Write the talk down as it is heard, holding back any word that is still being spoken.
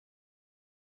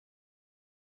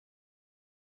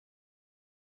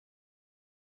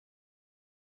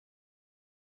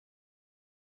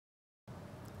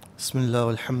Bismillah,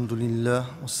 alhamdulillah,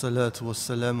 wassalatu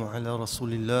wassalamu ala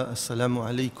rasulillah, assalamu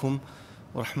alaikum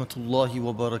wa rahmatullahi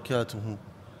wa barakatuhu.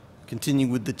 Continuing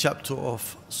with the chapter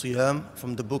of Siyam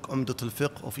from the book Umdat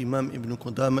al-Fiqh of Imam Ibn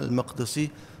Qudama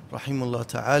al-Maqdisi, rahimahullah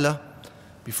ta'ala.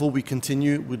 Before we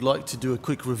continue, we'd like to do a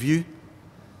quick review.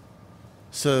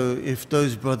 So if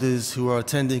those brothers who are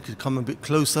attending could come a bit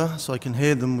closer so I can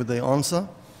hear them with their answer.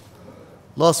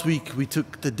 Last week we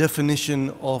took the definition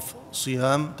of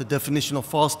Siyam, the definition of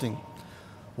fasting.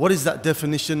 What is that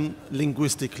definition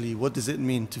linguistically? What does it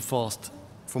mean to fast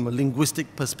from a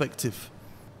linguistic perspective?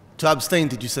 To abstain,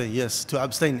 did you say? Yes, to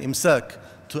abstain. Imsak,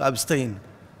 to abstain.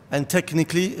 And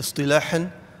technically,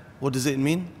 istilahan, what does it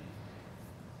mean?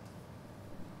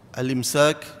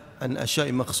 Al-imsak and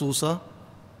asha'i makhsusa.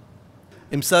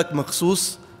 Imsak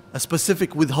makhsus, a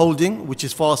specific withholding, which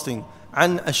is fasting.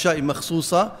 And asha'i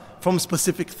makhsusa, from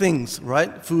specific things,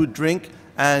 right? Food, drink,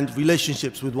 and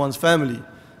relationships with one's family.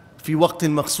 Fi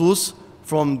waqtin makhsus,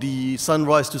 from the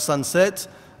sunrise to sunset.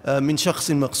 Min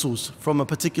shakhsin makhsus, from a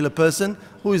particular person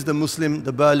who is the Muslim,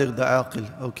 the baligh, the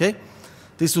aqil. Okay?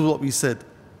 This is what we said.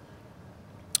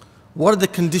 What are the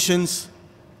conditions,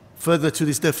 further to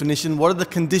this definition, what are the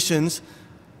conditions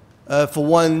for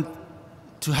one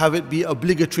to have it be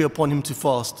obligatory upon him to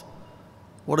fast?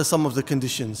 What are some of the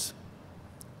conditions?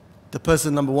 The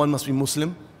person, number one, must be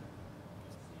Muslim,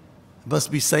 must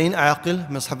be sane, aqil,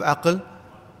 must have aqil,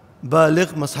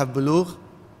 baligh, must have bulugh.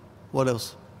 What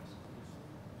else?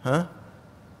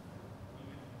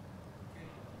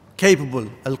 Capable,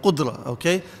 al-qudra,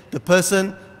 okay? The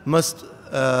person must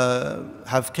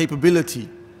have capability.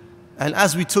 And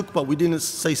as we took, but we didn't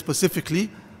say specifically,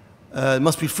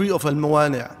 must be free of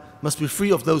al-mawani', must be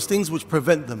free of those things which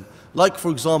prevent them. Like,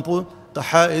 for example, the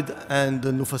haid and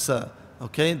the nufasa.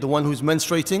 Okay, the one who is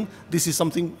menstruating, this is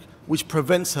something which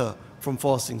prevents her from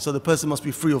fasting. So the person must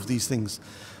be free of these things.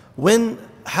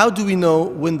 How do we know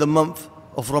when the month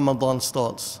of Ramadan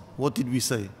starts? What did we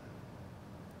say?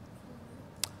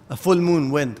 A full moon,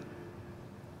 when?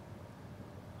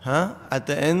 At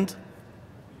the end?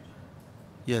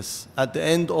 Yes, at the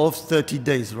end of 30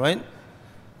 days, right?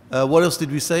 What else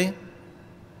did we say?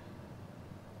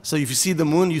 So if you see the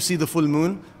moon, you see the full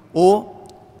moon, or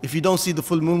if you don't see the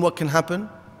full moon, what can happen?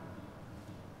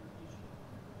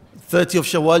 30 of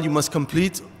Shawwal you must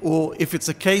complete, or if it's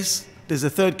a case, there's a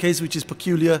third case which is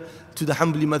peculiar to the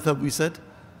Hanbali madhab, we said,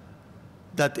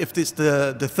 that if it's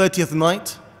the 30th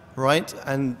night, right,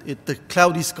 and the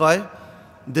cloudy sky,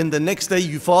 then the next day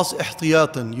you fast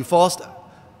ihtiyatan, you fast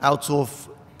out of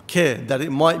care that it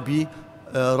might be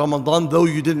Ramadan, though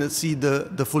you didn't see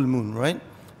the full moon, right,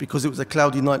 because it was a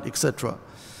cloudy night, etc.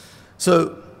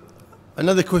 So,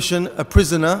 another question, a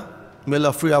prisoner, may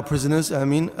Allah free our prisoners,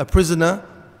 a prisoner,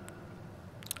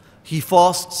 he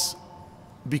fasts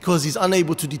because he's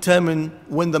unable to determine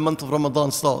when the month of Ramadan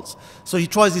starts. So he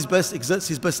tries his best, exerts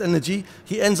his best energy,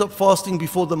 he ends up fasting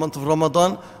before the month of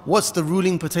Ramadan. What's the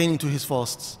ruling pertaining to his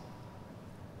fasts?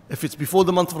 If it's before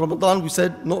the month of Ramadan, we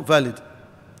said not valid.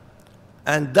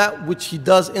 And that which he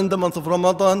does in the month of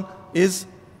Ramadan is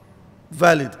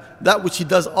valid. That which he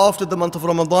does after the month of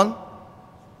Ramadan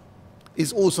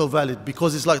is also valid,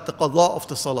 because it's like the qadha of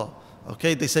the salah.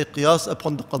 Okay, they say qiyas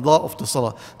upon the qadha of the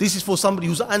salah. This is for somebody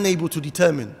who's unable to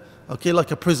determine. Okay, like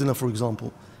a prisoner, for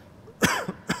example.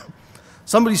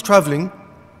 Somebody's traveling.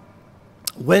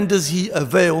 When does he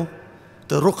avail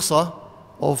the ruqsa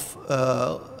of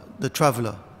the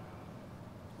traveler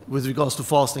with regards to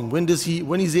fasting? When is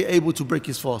he able to break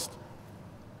his fast?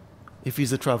 If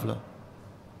he's a traveler.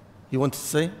 You want to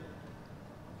say?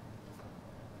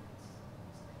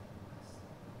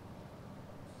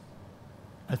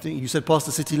 I think you said past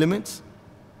the city limits?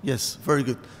 Yes, very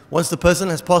good. Once the person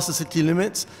has passed the city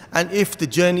limits, and if the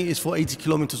journey is for 80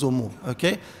 kilometers or more,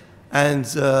 okay? And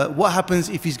what happens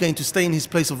if he's going to stay in his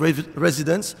place of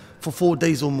residence for 4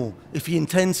 days or more? If he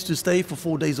intends to stay for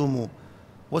 4 days or more,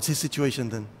 what's his situation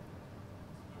then?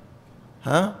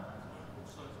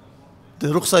 The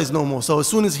ruqsa is no more. So as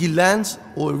soon as he lands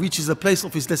or reaches a place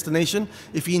of his destination,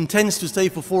 if he intends to stay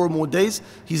for 4 or more days,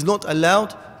 he's not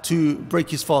allowed to break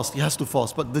his fast. He has to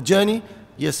fast. But the journey,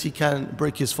 yes, he can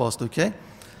break his fast, okay?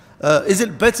 Is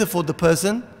it better for the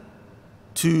person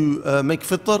to make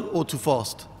fitr or to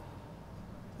fast?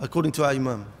 According to our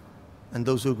Imam and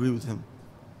those who agree with him.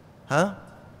 To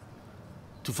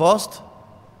fast?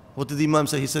 What did the Imam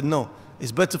say? He said no.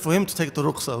 It's better for him to take the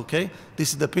ruqsa, okay? This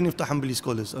is the opinion of the Hanbali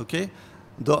scholars, okay?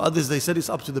 Though others, they said it's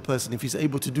up to the person. If he's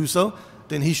able to do so,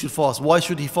 then he should fast. Why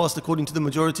should he fast according to the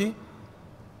majority?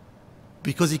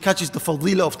 Because he catches the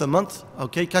fadila of the month,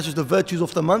 okay, catches the virtues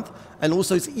of the month, and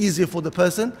also it's easier for the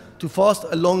person to fast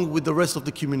along with the rest of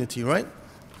the community, right?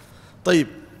 طيب.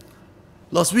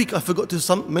 Last week I forgot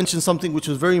to mention something which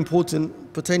was very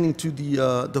important pertaining to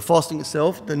the fasting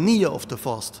itself, the niyyah of the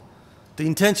fast, the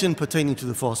intention pertaining to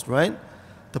the fast, right?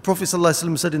 The Prophet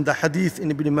ﷺ said in the hadith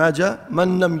in Ibn Majah,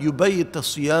 "Man lam yubayyit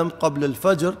as-siyam qabla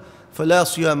al-fajr, fala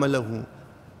siyama lahu.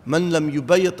 Man lam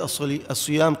yubayyit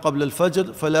as-siyam qabla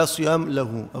al-fajr, fala siyam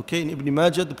lahu." Okay, in Ibn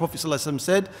Majah, the Prophet ﷺ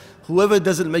said, whoever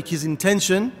doesn't make his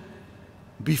intention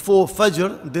before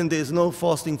Fajr, then there is no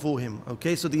fasting for him.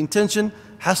 Okay, so the intention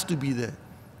has to be there.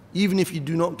 Even if you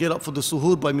do not get up for the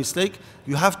suhoor by mistake,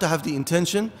 you have to have the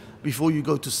intention before you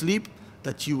go to sleep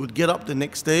that you would get up the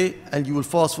next day and you will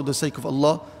fast for the sake of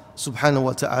Allah subhanahu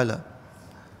wa ta'ala.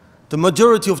 The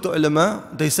majority of the ulama,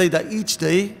 they say that each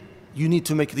day you need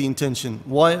to make the intention.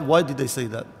 Why did they say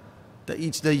that? That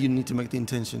each day you need to make the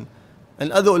intention.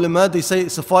 And other ulama, they say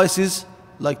it suffices,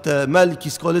 like the Maliki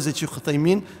scholars at Shaykh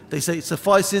Uthaymeen, they say it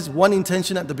suffices one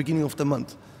intention at the beginning of the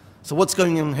month. So what's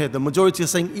going on here? The majority are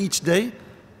saying each day,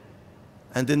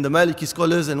 and then the Maliki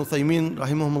scholars and Uthaymeen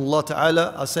rahimahumullah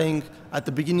ta'ala are saying at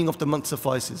the beginning of the month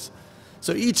suffices.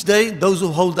 So each day, those who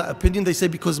hold that opinion, they say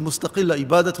because mustaqillah,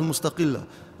 ibadatul mustaqillah.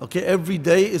 Okay, every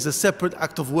day is a separate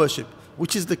act of worship,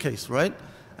 which is the case, right?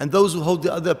 And those who hold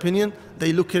the other opinion,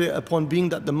 they look at it upon being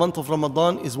that the month of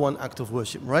Ramadan is one act of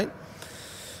worship, right?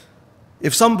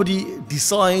 If somebody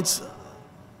decides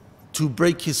to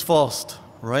break his fast,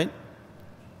 right?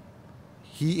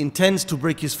 He intends to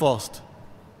break his fast.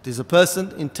 There's a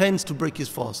person intends to break his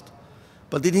fast,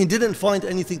 but then he didn't find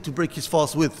anything to break his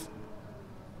fast with.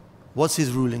 What's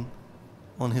his ruling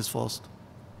on his fast?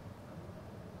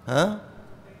 Huh?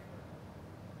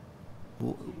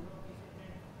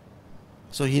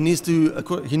 So he needs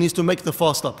to make the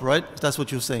fast up, right? That's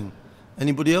what you're saying.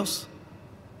 Anybody else?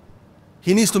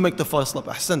 He needs to make the fast up,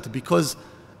 ahsant, because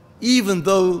even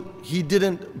though he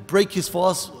didn't break his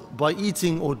fast by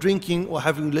eating or drinking or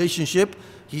having a relationship,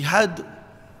 he had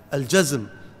al-jazm.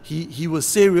 He was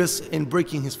serious in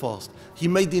breaking his fast. He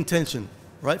made the intention,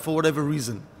 right, for whatever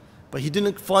reason. But he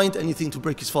didn't find anything to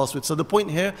break his fast with. So the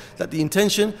point here, that the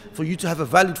intention for you to have a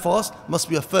valid fast must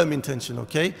be a firm intention,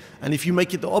 okay? And if you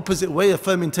make it the opposite way, a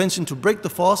firm intention to break the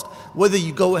fast, whether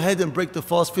you go ahead and break the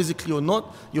fast physically or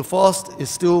not, your fast is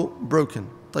still broken.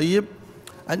 طيب?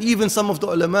 And even some of the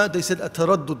ulama, they said,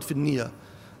 ataraddud fi niyyah.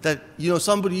 That,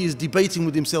 somebody is debating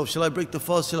with himself, shall I break the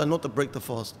fast, shall I not break the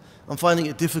fast? I'm finding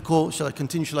it difficult, shall I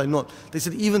continue, shall I not? They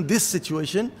said even this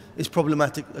situation is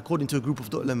problematic according to a group of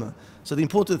the ulama. So the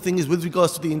important thing is with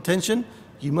regards to the intention,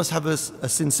 you must have a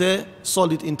sincere,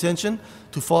 solid intention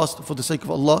to fast for the sake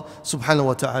of Allah subhanahu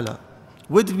wa ta'ala.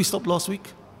 Where did we stop last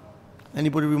week?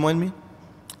 Anybody remind me?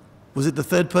 Was it the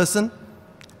third person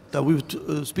that we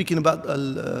were speaking about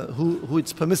who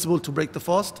it's permissible to break the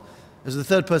fast? It was the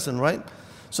third person, right?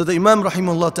 So the Imam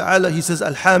rahimahullah ta'ala, he says,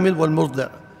 al-hamil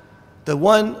wal-murda'. The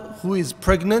one who is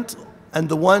pregnant and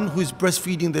the one who is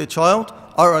breastfeeding their child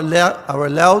are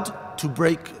allowed to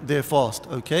break their fast,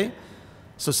 okay?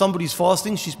 So somebody's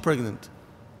fasting, she's pregnant.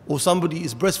 Or somebody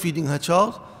is breastfeeding her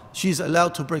child, she's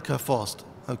allowed to break her fast,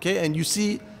 okay? And you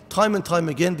see, time and time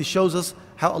again, this shows us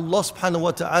how Allah subhanahu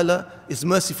wa ta'ala is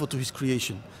merciful to His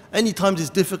creation. Anytime there's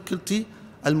difficulty,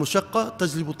 al-mushaqqa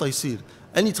tajlibu taysir.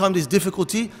 Anytime there's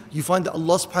difficulty, you find that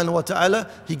Allah subhanahu wa ta'ala,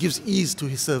 He gives ease to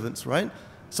His servants, right?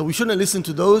 So we shouldn't listen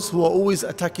to those who are always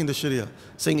attacking the Sharia,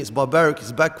 saying it's barbaric,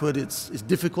 it's backward, it's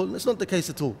difficult. That's not the case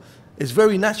at all. It's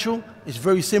very natural, it's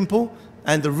very simple,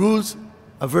 and the rules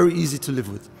are very easy to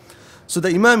live with. So the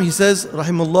Imam, he says,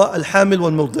 rahimahullah, al-hamil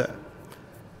wal-murda'.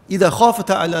 إِذَا خَافَتَ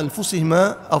عَلَى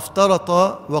أَنفُسِهِمَا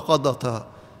أَفْتَرَطَا وَقَضَتَا.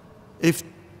 If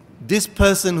this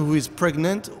person who is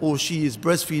pregnant or she is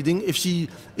breastfeeding, if she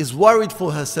is worried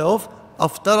for herself,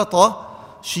 أَفْتَرَطَا,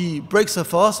 she breaks her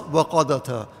fast,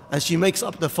 وَقَضَتَا, and she makes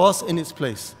up the fast in its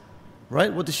place.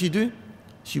 Right? What does she do?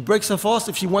 She breaks her fast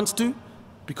if she wants to,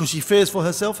 because she fears for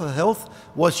herself, her health,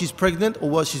 while she's pregnant or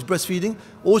while she's breastfeeding.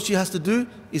 All she has to do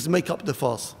is make up the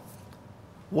fast.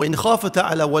 وَإِنْ خَافَتَ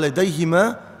عَلَى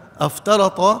وَلَدَيْهِمَا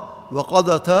أَفْتَرَطَا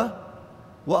وَقَضَتَا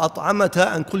وَأَطْعَمَتَا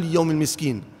عَنْ كُلِّ يَوْمٍ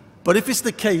مِسْكِينٍ. But if it's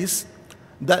the case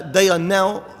that they are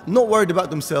now not worried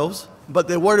about themselves, but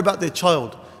they're worried about their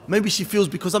child. Maybe she feels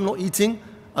because I'm not eating,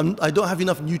 I don't have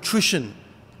enough nutrition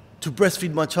to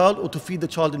breastfeed my child or to feed the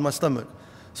child in my stomach.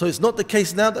 So it's not the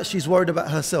case now that she's worried about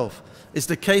herself. It's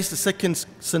the case, the second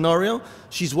scenario,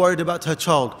 she's worried about her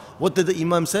child. What did the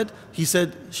Imam said? He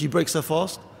said she breaks her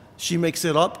fast, she makes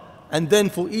it up, and then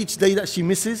for each day that she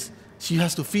misses, she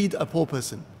has to feed a poor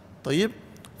person. طيب?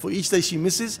 For each day she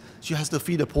misses, she has to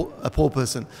feed a poor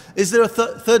person. Is there a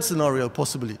third scenario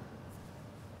possibly?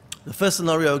 The first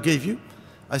scenario I gave you,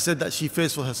 I said that she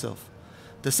fears for herself.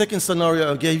 The second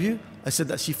scenario I gave you I said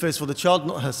that she fears for the child,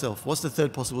 not herself. What's the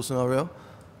third possible scenario?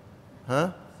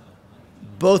 Huh?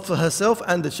 Both for herself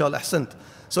and the child. Ahsant.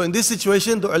 So in this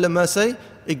situation, the ulama say,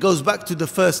 it goes back to the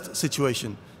first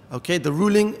situation. Okay, the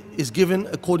ruling is given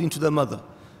according to the mother,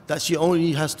 that she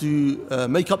only has to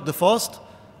make up the fast.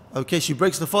 Okay, she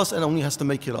breaks the fast and only has to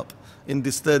make it up in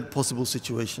this third possible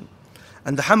situation.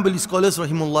 And the Hanbali scholars,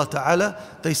 rahimahullah ta'ala,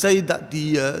 they say that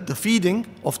the feeding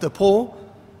of the poor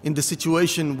in the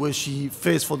situation where she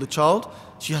fears for the child,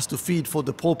 she has to feed for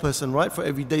the poor person, right, for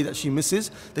every day that she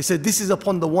misses. They said this is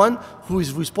upon the one who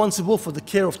is responsible for the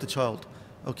care of the child.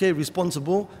 Okay,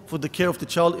 responsible for the care of the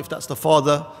child, if that's the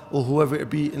father or whoever it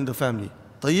be in the family.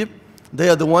 طيب, they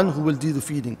are the one who will do the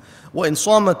feeding. وَإِنْ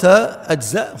صَامَتَا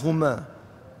أَجْزَأْهُمَا.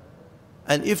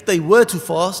 And if they were to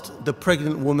fast, the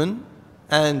pregnant woman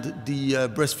and the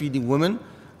breastfeeding woman,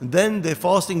 then their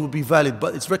fasting would be valid.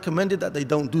 But it's recommended that they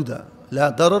don't do that.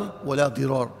 لا ضرر ولا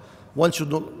ضرار. One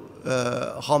should not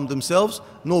harm themselves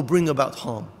nor bring about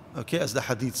harm. Okay, as the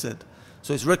hadith said.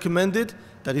 So it's recommended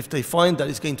that if they find that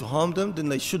it's going to harm them, then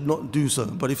they should not do so.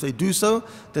 But if they do so,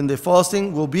 then their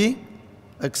fasting will be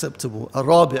acceptable.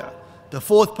 الرابع. The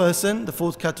fourth person, the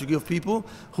fourth category of people,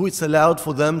 who it's allowed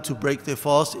for them to break their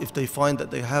fast if they find that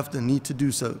they have the need to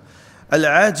do so.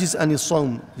 العاجز عن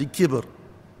الصوم لكبر.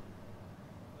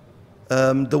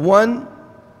 The one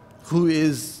who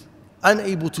is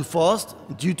unable to fast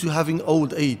due to having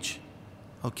old age.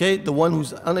 Okay, the one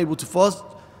who's unable to fast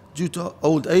due to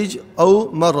old age.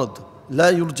 أو مرض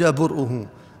لا يرجى برؤه.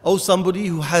 Or somebody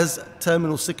who has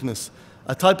terminal sickness,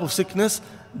 a type of sickness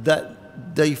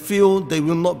that they feel they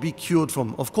will not be cured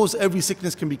from. Of course, every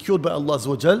sickness can be cured by Allah Azza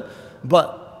wa Jal,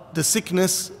 but the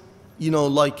sickness,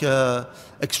 like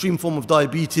extreme form of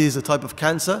diabetes, a type of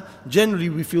cancer, generally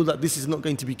we feel that this is not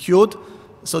going to be cured,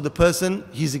 so the person,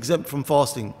 he's exempt from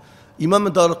fasting. Imam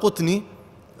al-Daraqutni,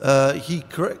 he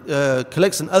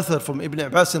collects an athar from Ibn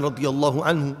Abbas radiyallahu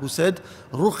anhu, who said,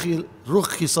 رُخِّصَ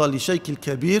لِشَيْكِ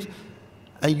الْكَبِيرِ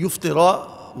أَنْ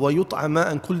يُفْطِرَ وَيُطْعَمَ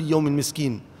عَنْ كُلِّ يَوْمٍ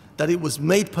مِسْكِينٍ. That it was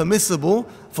made permissible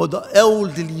for the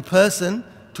elderly person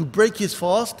to break his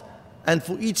fast and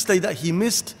for each day that he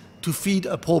missed to feed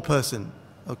a poor person.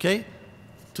 Okay?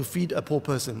 To feed a poor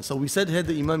person. So we said here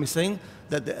the Imam is saying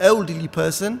that the elderly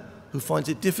person who finds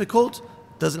it difficult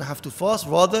doesn't have to fast,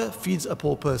 rather feeds a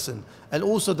poor person. And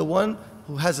also the one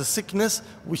who has a sickness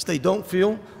which they don't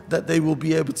feel that they will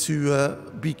be able to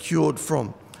be cured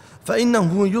from.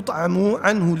 فَإِنَّهُ يُطْعَمُ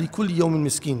عَنْهُ لِكُلِّ يَوْمٍ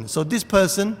مِسْكِينٍ. So this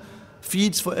person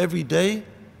feeds for every day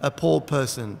a poor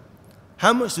person.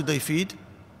 How much do they feed?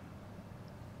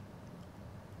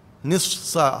 Nisf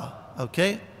sa'a,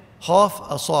 okay? Half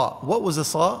a sa'. What was a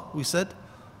sa'? We said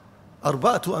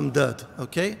arba'atu amdad,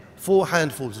 okay? 4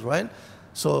 handfuls, right?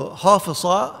 So half a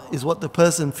sa' is what the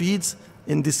person feeds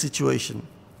in this situation.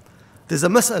 There's a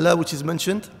mas'ala which is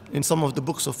mentioned in some of the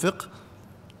books of fiqh.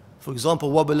 For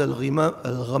example, Wabal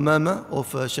al-Ghamama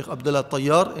of Sheikh Abdullah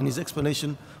Tayyar, in his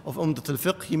explanation of Umdat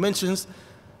al-Fiqh, he mentions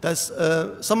that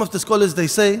some of the scholars, they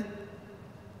say,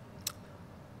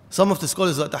 some of the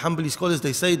scholars, like the Hanbali scholars,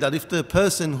 they say that if the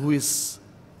person who is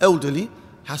elderly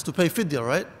has to pay fidya,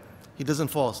 right? He doesn't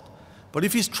fast. But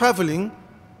if he's traveling,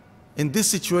 in this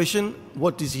situation,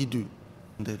 what does he do?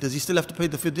 Does he still have to pay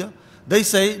the fidya? They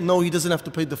say, no, he doesn't have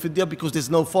to pay the fidya because there's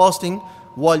no fasting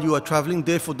while you are traveling,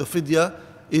 therefore the fidya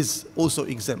is also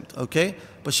exempt, okay?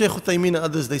 But Shaykh Uthaymeen and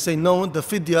others, they say no, the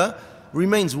fidya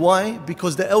remains. Why?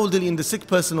 Because the elderly and the sick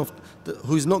person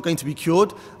who is not going to be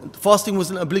cured, fasting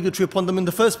wasn't obligatory upon them in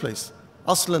the first place.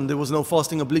 Aslan, there was no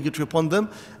fasting obligatory upon them.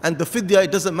 And the fidya,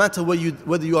 it doesn't matter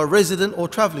whether you are resident or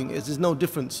traveling. There's no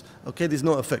difference, okay? There's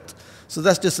no effect. So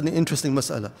that's just an interesting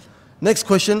mas'ala. Next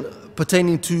question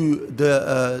pertaining to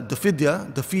the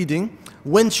fidya, the feeding.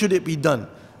 When should it be done?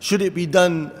 Should it be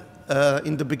done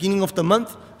in the beginning of the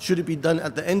month? Should it be done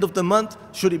at the end of the month?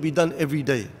 Should it be done every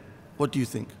day? What do you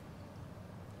think?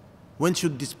 When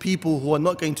should these people who are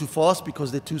not going to fast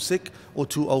because they're too sick or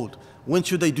too old, when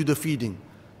should they do the feeding?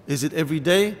 Is it every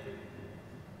day?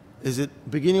 Is it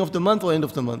beginning of the month or end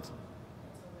of the month?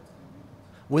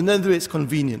 Whenever it's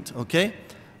convenient, okay?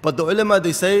 But the ulama,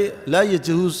 they say, لا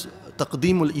يجوز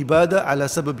تقديم الإبادة على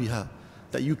سببها.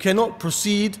 That you cannot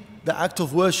proceed the act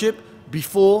of worship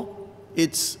before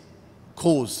its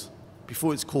cause.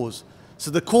 So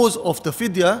the cause of the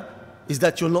fidya is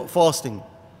that you're not fasting.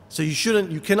 So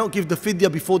you cannot give the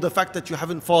fidya before the fact that you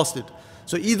haven't fasted.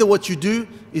 So either what you do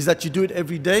is that you do it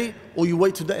every day, or you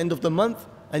wait to the end of the month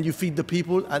and you feed the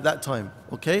people at that time,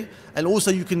 okay? And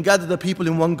also you can gather the people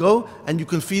in one go and you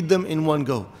can feed them in one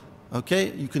go,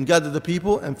 okay? You can gather the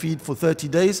people and feed for 30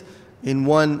 days in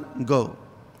one go.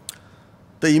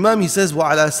 The Imam, he says,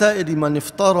 وَعَلَى سَائِرِ مَنْ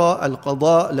اِفْتَرَى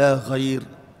الْقَضَاء لَا غَيْرٍ.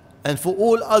 And for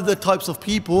all other types of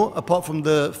people, apart from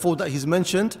the four that he's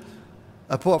mentioned,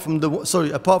 apart from the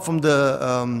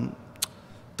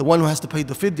one who has to pay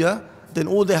the fidya, then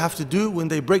all they have to do when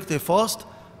they break their fast,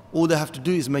 all they have to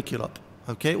do is make it up.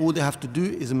 Okay, all they have to do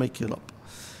is make it up.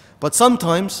 But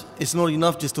sometimes it's not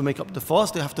enough just to make up the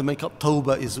fast. They have to make up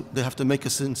tawbah. They have to make a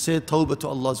sincere tawbah to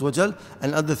Allah Azza wa Jal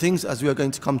and other things, as we are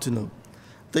going to come to know.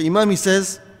 The Imam, he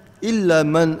says, إِلَّا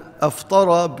مَنْ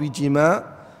أَفْطَرَ بِجِمَاعٍ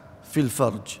فِي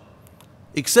الْفَرْجِ.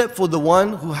 Except for the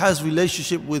one who has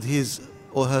relationship with his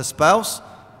or her spouse,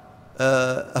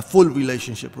 a full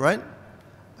relationship, right?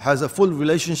 Has a full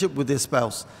relationship with their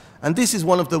spouse. And this is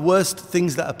one of the worst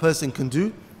things that a person can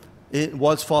do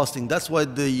whilst fasting. That's why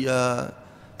the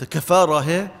kafara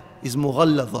here is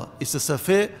mughalladha. It's a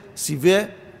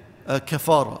severe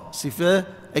kafara, severe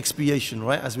expiation,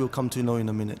 right? As we'll come to know in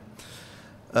a minute.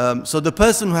 So the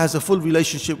person who has a full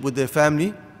relationship with their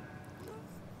family,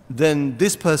 then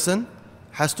this person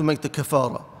has to make the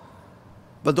kafara.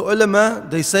 But the ulama,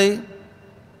 they say,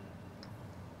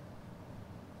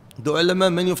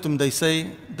 many of them, they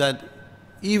say that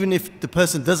even if the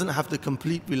person doesn't have the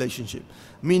complete relationship,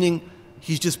 meaning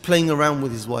he's just playing around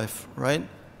with his wife, right,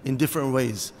 in different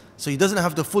ways. So he doesn't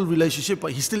have the full relationship,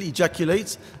 but he still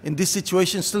ejaculates. In this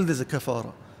situation, still there's a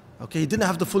kafara. Okay, he didn't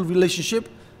have the full relationship,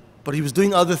 but he was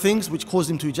doing other things which caused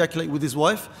him to ejaculate with his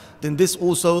wife. Then this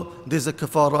also, there's a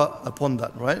kafara upon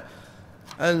that, right?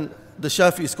 And the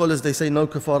Shafi'i scholars, they say no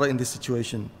kafara in this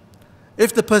situation.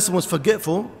 If the person was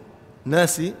forgetful,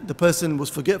 nasi, the person was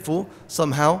forgetful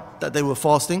somehow that they were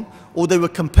fasting, or they were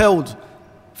compelled,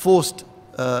 forced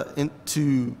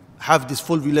to have this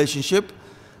full relationship,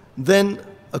 then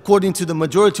according to the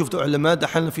majority of the ulama, the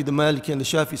Hanafi, the Maliki and the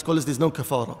Shafi'i scholars, there's no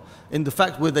kafara in the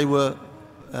fact where they were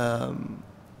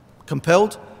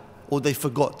compelled or they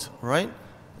forgot, right?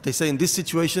 They say in this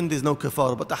situation there's no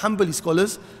kafara. But the Hanbali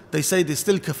scholars, they say there's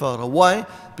still kafara. Why?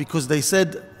 Because they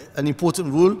said an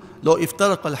important rule, لو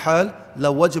افترق الحال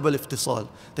لوجب الافتصال.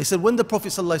 They said when the Prophet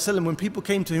ﷺ, when people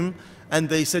came to him and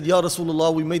they said, Ya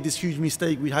Rasulullah, we made this huge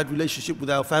mistake, we had relationship with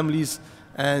our families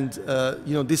and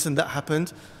this and that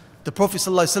happened. The Prophet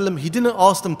ﷺ, he didn't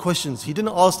ask them questions. He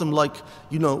didn't ask them like,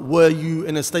 were you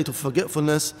in a state of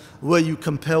forgetfulness? Were you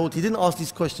compelled? He didn't ask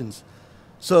these questions.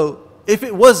 So if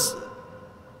it was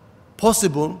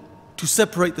possible to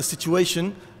separate the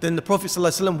situation, then the Prophet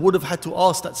ﷺ would have had to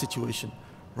ask that situation,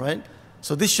 right?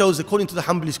 So this shows, according to the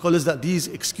Hanbali scholars, that these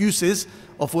excuses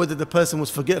of whether the person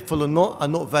was forgetful or not are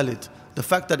not valid. The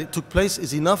fact that it took place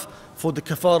is enough for the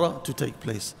kafara to take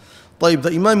place. طيب,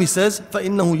 the Imam, he says,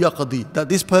 فَإِنَّهُ يَقَضِي, that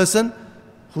this person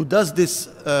who does this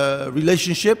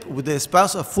relationship with their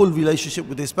spouse, a full relationship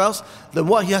with their spouse, then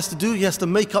what he has to do, he has to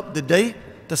make up the day.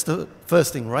 That's the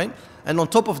first thing, right? And on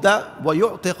top of that,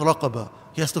 وَيُعْتِقْ رَقَبَةً,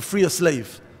 he has to free a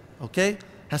slave, okay?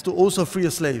 Has to also free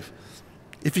a slave.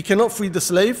 If he cannot free the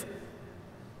slave,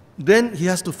 then he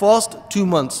has to fast 2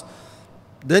 months.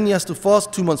 Then he has to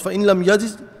fast 2 months. فَإِنْ لَمْ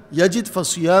يَجِدْ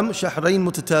فَصِيَامْ شَهْرَيْن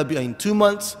مُتَتَابِعَيْن, 2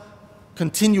 months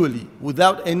continually,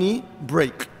 without any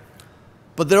break.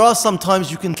 But there are some times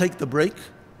you can take the break,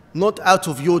 not out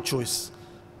of your choice.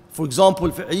 For example,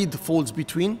 if Eid falls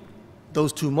between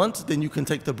those 2 months, then you can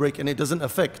take the break and it doesn't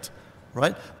affect,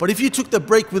 right? But if you took the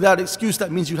break without excuse,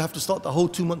 that means you'd have to start the whole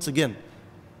 2 months again,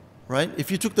 right? If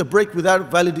you took the break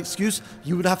without valid excuse,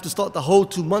 you would have to start the whole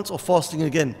 2 months of fasting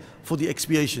again for the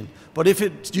expiation. But if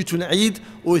it's due to an Eid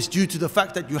or it's due to the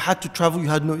fact that you had to travel, you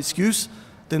had no excuse,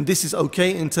 then this is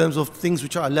okay in terms of things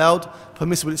which are allowed,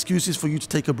 permissible excuses for you to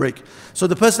take a break. So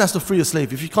the person has to free a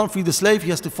slave. If he can't free the slave, he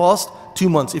has to fast 2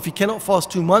 months. If he cannot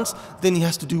fast 2 months, then he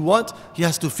has to do what? He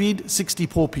has to feed 60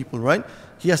 poor people, right?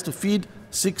 He has to feed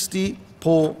 60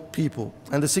 poor people.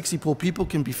 And the 60 poor people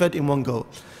can be fed in one go.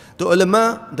 The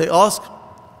ulama, they ask,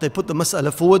 they put the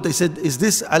mas'ala forward, they said, is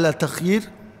this ala takhir?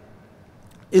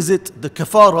 Is it the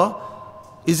kafara?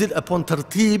 Is it upon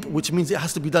tartib, which means it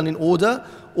has to be done in order,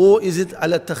 or is it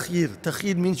ala takhir?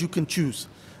 Takhir means you can choose.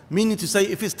 Meaning to say,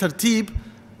 if it's tartib,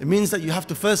 it means that you have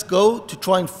to first go to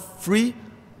try and free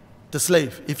the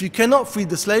slave. If you cannot free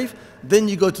the slave, then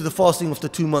you go to the fasting of the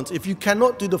 2 months. If you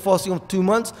cannot do the fasting of 2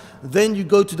 months, then you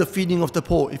go to the feeding of the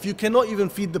poor. If you cannot even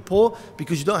feed the poor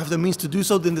because you don't have the means to do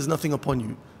so, then there's nothing upon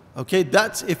you. Okay,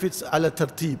 that's if it's ala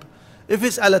tartib. If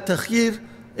it's ala takhir,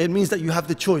 it means that you have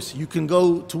the choice. You can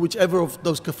go to whichever of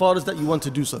those kafaras that you want to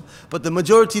do so. But the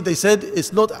majority, they said,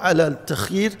 it's not ala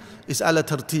takhir, it's ala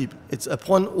tartib. It's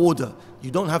upon order. You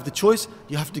don't have the choice,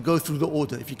 you have to go through the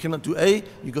order. If you cannot do A,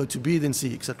 you go to B, then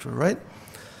C, etc. Right?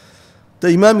 The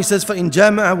Imam, he says, فَإِنْ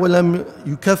جَامَعَ وَلَمْ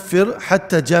يُكَفِّرْ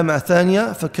حَتَّى جَامَعَ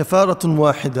ثَانِيَةً فَكَفَارَةٌ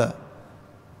وَاحِدَةٌ.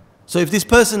 So if this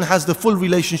person has the full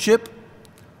relationship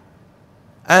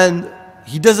and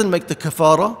he doesn't make the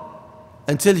kafara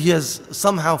until he has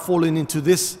somehow fallen into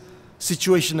this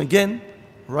situation again,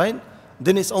 right?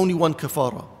 Then it's only one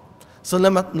kafara. So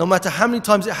no matter how many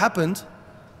times it happened,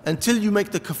 until you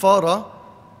make the kafara,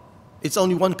 it's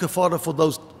only one kafara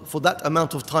for that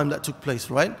amount of time that took place,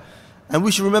 right? And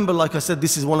we should remember, like I said,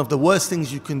 this is one of the worst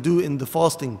things you can do in the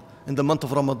fasting in the month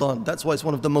of Ramadan. That's why it's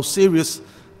one of the most serious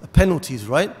penalties,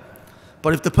 right?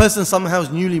 But if the person somehow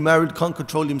is newly married, can't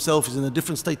control himself, is in a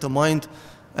different state of mind,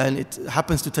 and it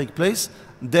happens to take place,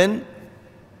 then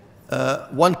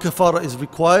one kafara is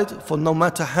required for no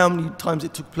matter how many times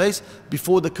it took place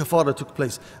before the kafara took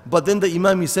place. But then the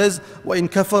Imam, he says, وَإِن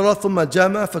كَفَرَ ثُمَّ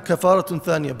جَامَعَ فَكَفَارَةٌ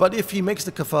ثَانِيَةٌ. But if he makes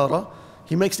the kafara,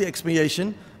 he makes the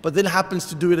expiation, but then happens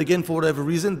to do it again for whatever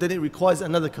reason, then it requires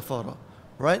another kafara,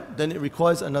 right? Then it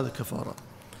requires another kafara.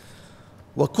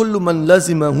 وَكُلُّ مَنْ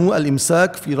لَزِمَهُ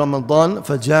الْإِمْسَاكِ فِي رَمَضَانَ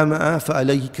فَجَامَعَ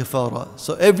فَعَلَيْهِ كَفَارَةٌ.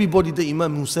 So everybody, the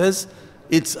Imam who says,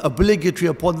 it's obligatory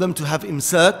upon them to have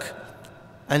imsak,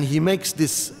 and he makes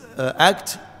this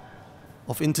act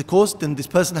of intercourse, then this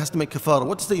person has to make kafara.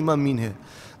 What does the Imam mean here?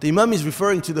 The Imam is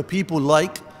referring to the people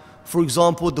like, for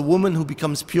example, the woman who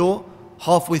becomes pure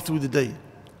halfway through the day.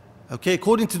 Okay,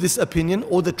 according to this opinion,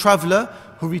 or the traveler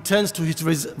who returns to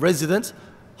his residence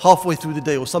halfway through the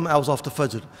day or some hours after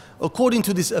Fajr. According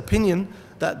to this opinion,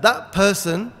 that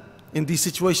person in these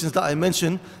situations that I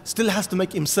mentioned still has to make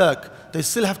imsak. They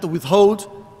still have to withhold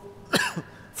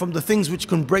from the things which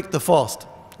can break the fast.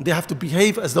 They have to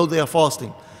behave as though they are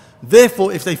fasting.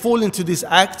 Therefore, if they fall into this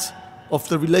act of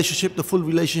the relationship, the full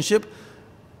relationship,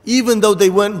 even though they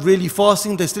weren't really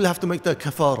fasting, they still have to make their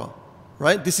kafara.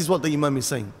 Right? This is what the Imam is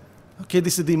saying. Okay,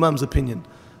 this is the Imam's opinion.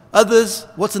 Others,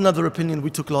 what's another opinion we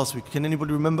took last week? Can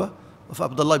anybody remember? Of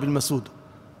Abdullah ibn Masud.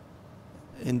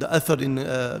 In the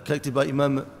Athar collected by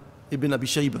Imam Ibn Abi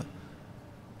Shaybah.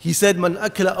 He said, "Man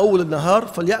akala awwal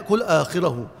al-nahar falyakul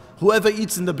akhirahu." Whoever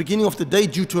eats in the beginning of the day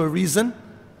due to a reason,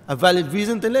 a valid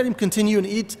reason, then let him continue and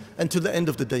eat until the end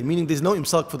of the day. Meaning there's no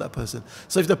imsak for that person.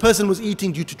 So if the person was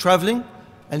eating due to traveling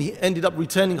and he ended up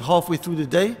returning halfway through the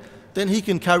day, then he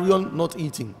can carry on not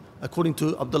eating, according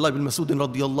to Abdullah ibn Masud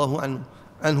radiyallahu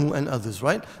anhu and others,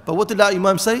 right? But what did our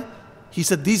Imam say? He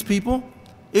said these people,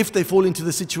 if they fall into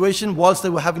the situation whilst they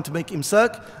were having to make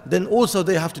imsak, then also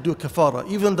they have to do a kafara,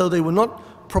 even though they were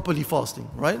not properly fasting,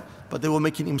 right? But they were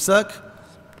making imsak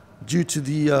due to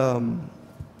the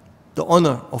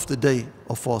honor of the day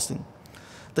of fasting.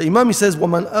 The Imam, he says,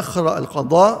 وَمَنْ أَخَّرَ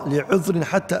الْقَضَاء لِعُذْرٍ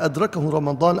حَتَّى أَدْرَكَهُ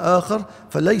رَمَضَانَ آخَرَ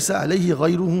فَلَيْسَ عَلَيْهِ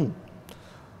غَيْرُهُ.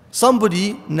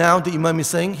 Somebody, now the Imam is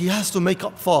saying, he has to make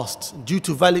up fasts due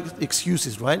to valid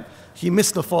excuses, right? He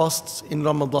missed the fasts in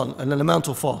Ramadan, and an amount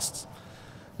of fasts.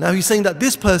 Now he's saying that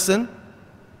this person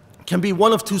can be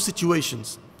one of two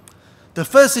situations. The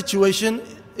first situation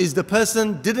is the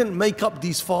person didn't make up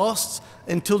these fasts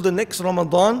until the next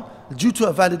Ramadan due to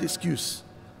a valid excuse.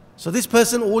 So this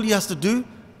person, all he has to do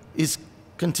is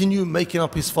continue making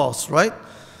up his fasts, right?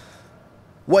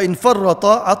 وَإِن فَرَّطَ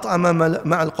أَطْعَمَ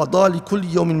مَعَ الْقَضَاءِ لِكُلِّ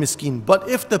يَوْمٍ مِسْكِينٍ. But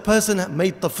if the person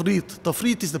made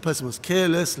tafrit is the person was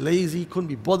careless, lazy, couldn't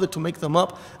be bothered to make them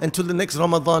up until the next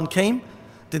Ramadan came,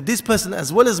 then this person,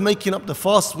 as well as making up the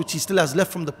fast which he still has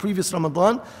left from the previous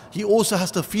Ramadan, he also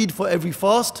has to feed for every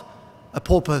fast a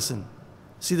poor person.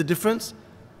 See the difference?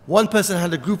 One person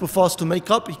had a group of fasts to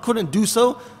make up, he couldn't do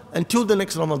so until the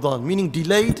next Ramadan, meaning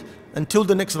delayed until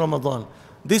the next Ramadan.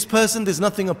 This person, there's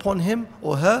nothing upon him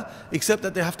or her except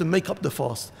that they have to make up the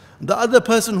fast. The other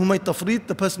person who made tafrit,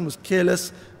 the person was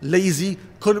careless, lazy,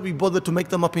 couldn't be bothered to make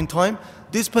them up in time.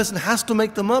 This person has to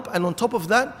make them up, and on top of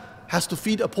that, has to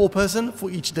feed a poor person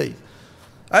for each day.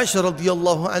 Aisha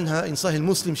radiyallahu anha in Sahih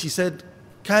Muslim, she said,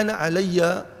 كان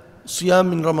علي صيام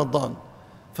من رمضان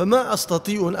فما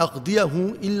أستطيع أن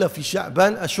أقضيه إلا في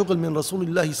شعبان أشغل من رسول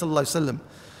الله صلى الله عليه وسلم.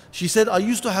 She said, I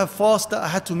used to have fast that I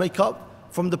had to make up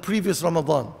from the previous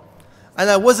Ramadan. And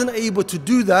I wasn't able to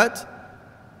do that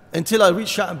until I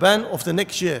reached Sha'ban of the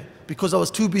next year because I was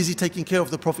too busy taking care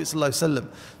of the Prophet ﷺ.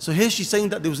 So here she's saying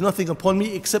that there was nothing upon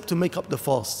me except to make up the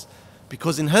fasts.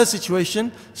 Because in her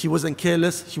situation, she wasn't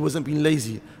careless, she wasn't being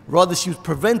lazy. Rather, she was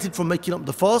prevented from making up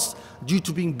the fast due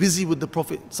to being busy with the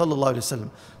Prophet ﷺ.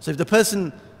 So if the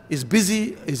person is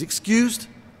busy, is excused,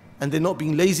 and they're not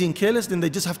being lazy and careless, then they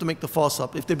just have to make the fast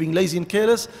up. If they're being lazy and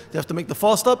careless, they have to make the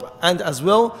fast up, and as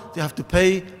well, they have to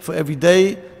pay for every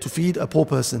day to feed a poor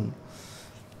person.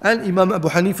 And Imam Abu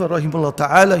Hanifa rahimahullah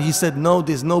ta'ala, he said, no,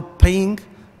 there's no paying.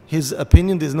 His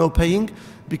opinion, there's no paying,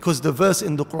 because the verse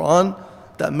in the Quran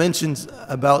that mentions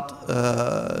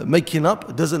about making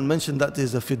up doesn't mention that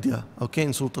there's a fidya. Okay,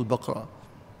 in Surah Al-Baqarah.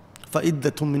 فَإِدَّةٌ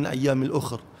مِّنْ أَيَّامِ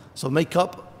الْأُخْرِ. So make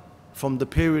up from the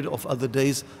period of other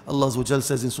days, Allah Azza wa Jal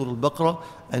says in Surah Al-Baqarah,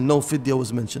 and no fidya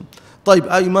was mentioned. طيب,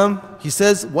 Imam, he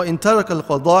says, وَإِن تَرَكَ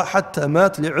الْقَضَاء حَتَّى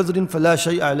مَاتْ لِعُذْرٍ فَلَا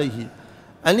شَيْءَ عَلَيْهِ.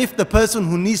 And if the person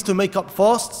who needs to make up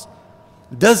fasts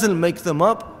doesn't make them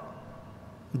up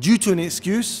due to an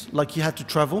excuse, like he had to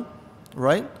travel,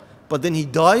 right? But then he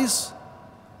dies,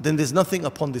 then there's nothing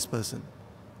upon this person.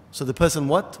 So the person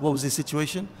what? What was his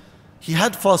situation? He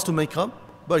had fast to make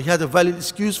up, but he had a valid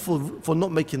excuse for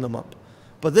not making them up.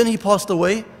 But then he passed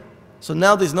away, so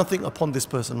now there's nothing upon this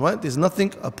person, right? There's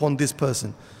nothing upon this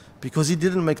person because he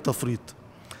didn't make tafrit.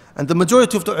 And the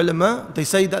majority of the ulama, they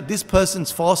say that this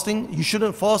person's fasting, you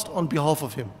shouldn't fast on behalf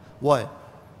of him. Why?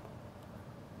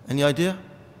 Any idea?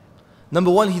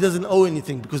 Number one, he doesn't owe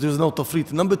anything because there was no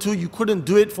tafrit. Number two, you couldn't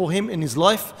do it for him in his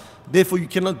life, therefore you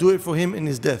cannot do it for him in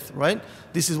his death, right?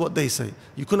 This is what they say.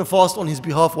 You couldn't fast on his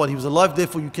behalf while he was alive,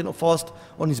 therefore you cannot fast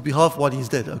on his behalf while he's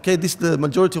dead. Okay, this is the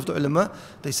majority of the ulama.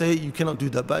 They say you cannot do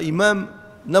that. But Imam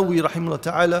Nawawi rahimahullah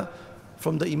ta'ala,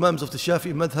 from the Imams of the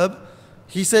Shafi'i madhab,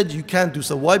 he said you can do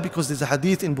so. Why? Because there's a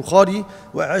hadith in Bukhari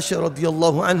where Aisha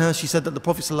radiyallahu anha, she said that the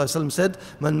Prophet sallallahu alaihi wasallam said,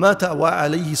 "Man mata wa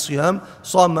alayhi siyam,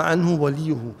 sama anhu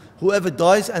waliyuhu." Whoever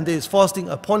dies and there is fasting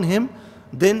upon him,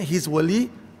 then his wali,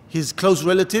 his close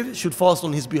relative, should fast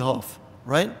on his behalf,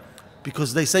 right?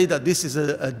 Because they say that this is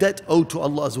a debt owed to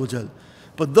Allah Azza wa Jal.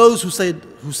 But those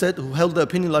who held the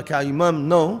opinion like our Imam,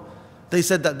 no, they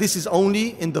said that this is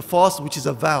only in the fast which is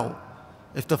a vow.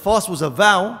 If the fast was a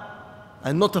vow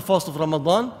and not a fast of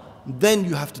Ramadan, then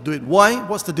you have to do it. Why?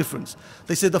 What's the difference?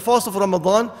 They say the fast of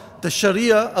Ramadan, the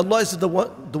Sharia, Allah is the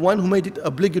one who made it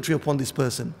obligatory upon this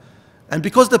person. And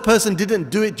because the person didn't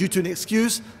do it due to an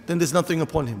excuse, then there's nothing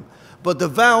upon him. But the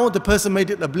vow, the person made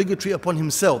it obligatory upon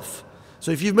himself.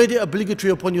 So if you've made it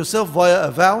obligatory upon yourself via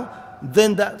a vow,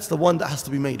 then that's the one that has to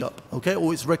be made up. Okay?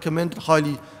 Or it's recommended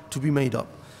highly to be made up.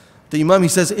 The Imam, he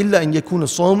says, إِلَّا أَن يَكُونَ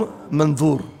الصَّوْمُ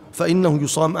مَنْذُورٌ فَإِنَّهُ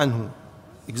يُصَامْ عَنْهُ.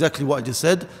 Exactly what I just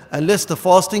said. Unless the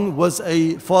fasting was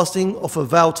a fasting of a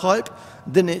vow type,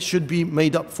 then it should be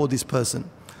made up for this person.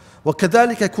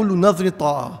 وَكَذَلِكَ كُلُّ نَذْرِ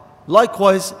طَاعَةٍ.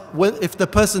 Likewise, if the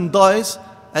person dies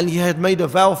and he had made a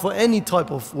vow for any type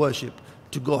of worship,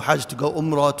 to go Hajj, to go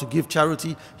Umrah, to give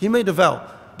charity, he made a vow,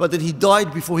 but then he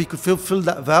died before he could fulfill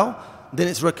that vow, then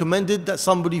it's recommended that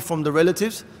somebody from the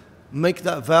relatives make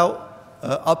that vow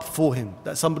up for him,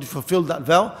 that somebody fulfilled that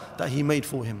vow that he made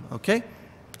for him. Okay?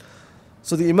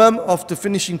 So the Imam, after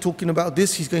finishing talking about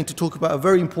this, he's going to talk about a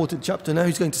very important chapter now.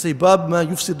 He's going to say, Bab ma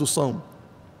yufsidu sawm.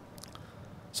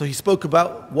 So he spoke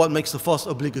about what makes the fast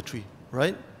obligatory,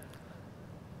 right?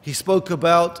 He spoke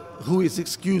about who is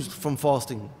excused from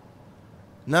fasting.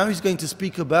 Now he's going to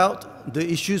speak about the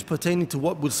issues pertaining to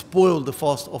what will spoil the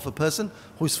fast of a person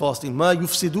who is fasting. Ma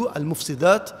yufsidu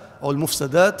al-mufsidat or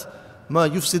al-mufsadat, ma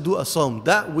yufsidu as-sawm.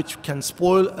 That which can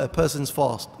spoil a person's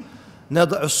fast. Now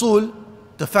the usul,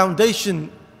 the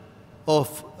foundation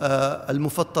of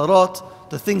al-mufattarat,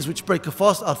 the things which break a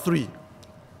fast, are three.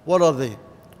 What are they?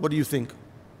 What do you think?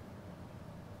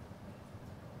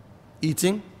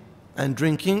 Eating and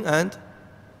drinking and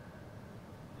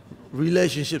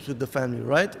relationships with the family,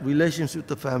 right? Relationships with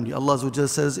the family. Allah Azza wa Jalla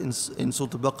says in Surah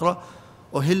Al-Baqarah,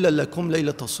 أُحِلَّ لَكُمْ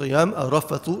لَيْلَةَ الصِّيَامِ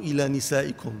أَرَفَثُ إِلَى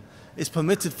نِسَائِكُمْ. It's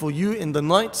permitted for you in the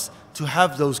nights to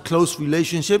have those close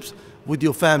relationships with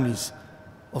your families.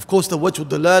 Of course, the wajh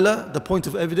dalala, the point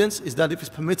of evidence, is that if it's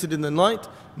permitted in the night,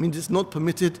 means it's not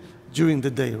permitted during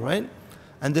the day, right?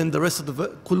 And then the rest of the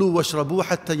كُلُوا وَاشْرَبُوا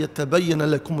حَتَّى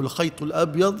يَتَّبَيَّنَ لَكُمُ الْخَيْطُ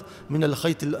الْأَبْيَضُ مِنَ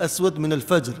الْخَيْطِ الْأَسْوَدِ مِنَ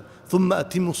الْفَجْرِ ثُمَّ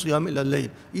أَتِمُّوا الصِّيَامَ إِلَى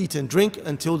اللَّيْلِ. Eat and drink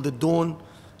until the dawn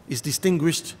is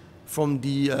distinguished from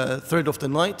the thread of the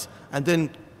night, and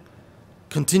then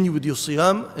continue with your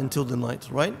siyam until the night,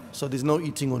 right? So there's no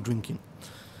eating or drinking.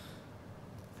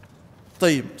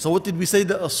 طيب. So what did we say?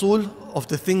 The asul of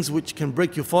the things which can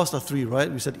break your fast are three,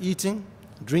 right? We said eating,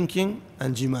 drinking,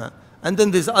 and jima'. And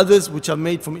then there's others which are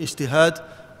made from ijtihad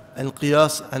and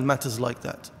qiyas and matters like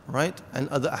that, right? And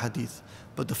other ahadith.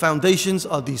 But the foundations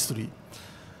are these three.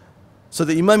 So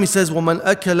the Imam, he says, وَمَنْ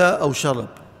أَكَلَ أَوْ شَرَبَ.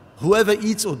 Whoever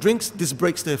eats or drinks, this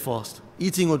breaks their fast.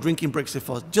 Eating or drinking breaks their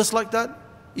fast. Just like that,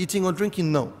 eating or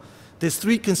drinking, no. There's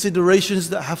three considerations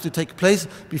that have to take place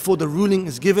before the ruling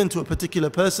is given to a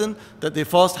particular person that their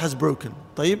fast has broken.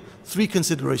 طيب? Three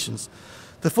considerations.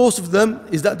 The first of them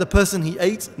is that the person, he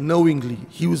ate knowingly.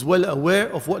 He was well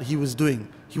aware of what he was doing.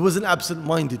 He wasn't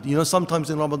absent-minded. You know, sometimes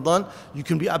in Ramadan, you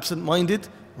can be absent-minded,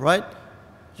 right?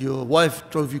 Your wife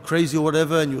drove you crazy or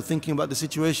whatever, and you're thinking about the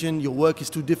situation, your work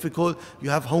is too difficult, you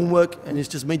have homework, and it's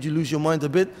just made you lose your mind a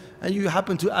bit, and you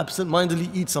happen to absent-mindedly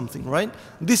eat something, right?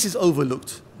 This is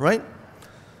overlooked, right?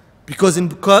 Because in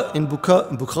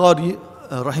Bukhari,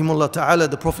 rahimahullah ta'ala,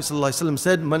 the Prophet ﷺ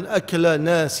said, "Man akala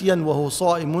nasiyan wa huwa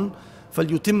sa'imun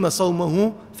falyutimma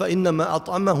sawmahu fa innama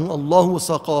at'amahu Allahu wa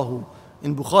saqahu."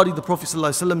 In Bukhari, the Prophet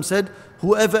ﷺ said,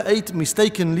 "Whoever ate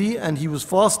mistakenly and he was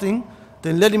fasting,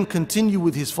 then let him continue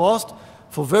with his fast,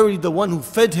 for verily the one who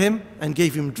fed him and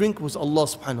gave him drink was Allah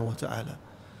subhanahu wa ta'ala."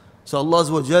 So Allah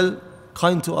Azza wa Jal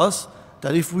kind to us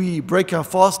that if we break our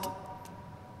fast,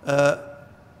 out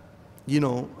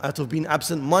of being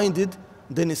absent-minded,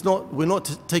 then we're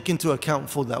not taken into account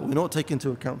for that. We're not taken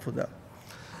into account for that.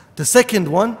 The second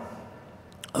one,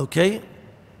 okay,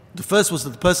 the first was that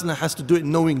the person has to do it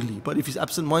knowingly, but if he's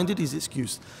absent-minded, he's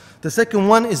excused. The second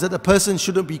one is that the person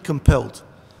shouldn't be compelled.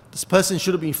 This person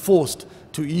shouldn't be forced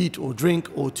to eat or drink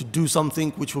or to do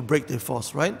something which will break their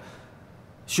fast, right?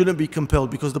 Shouldn't be compelled,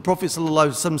 because the Prophet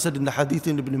ﷺ said in the hadith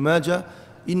in Ibn Majah,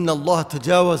 "Inna Allah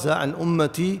tajawaza an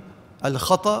ummati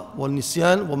al-khata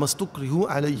wal-nisyan wa mastukrihu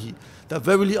alayhi." That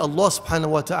verily Allah subhanahu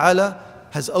wa ta'ala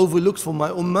has overlooked for my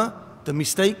ummah the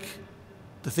mistake,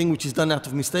 the thing which is done out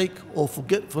of mistake or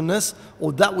forgetfulness,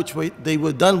 or that which they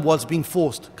were done whilst being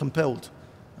forced, compelled.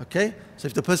 Okay? So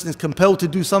if the person is compelled to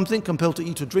do something, compelled to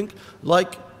eat or drink,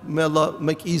 like may Allah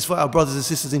make ease for our brothers and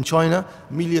sisters in China,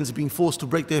 millions being forced to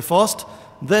break their fast,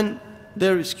 then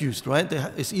they're excused, right?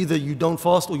 It's either you don't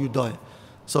fast or you die.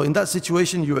 So in that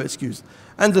situation, you are excused.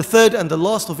 And the third and the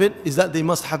last of it is that they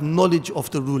must have knowledge of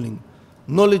the ruling.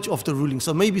 Knowledge of the ruling.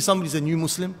 So maybe somebody's a new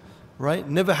Muslim, right?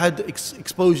 Never had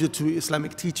exposure to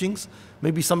Islamic teachings.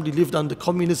 Maybe somebody lived under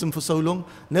communism for so long,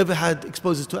 never had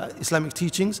exposure to Islamic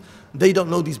teachings. They don't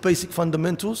know these basic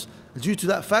fundamentals. Due to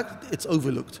that fact, it's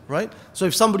overlooked, right? So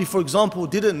if somebody, for example,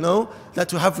 didn't know that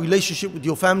to have relationship with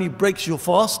your family breaks your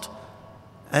fast,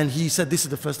 and he said, "This is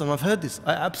the first time I've heard this,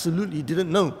 I absolutely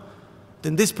didn't know,"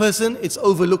 then this person, it's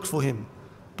overlooked for him.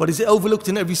 But is it overlooked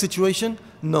in every situation?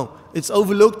 No. It's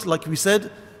overlooked, like we said,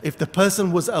 if the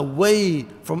person was away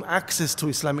from access to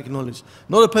Islamic knowledge.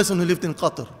 Not a person who lived in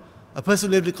Qatar. A person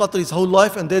who lived in Qatar his whole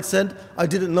life and they said, "I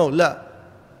didn't know." La.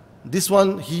 This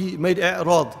one, he made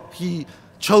i'rad. He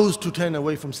chose to turn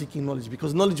away from seeking knowledge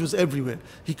because knowledge was everywhere.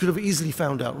 He could have easily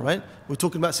found out, right? We're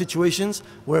talking about situations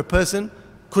where a person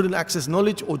couldn't access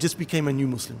knowledge or just became a new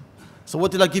Muslim. So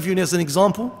what did I give you as an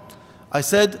example? I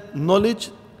said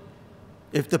knowledge,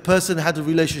 if the person had a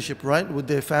relationship, right, with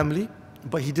their family,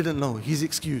 but he didn't know, he's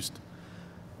excused.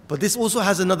 But this also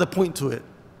has another point to it.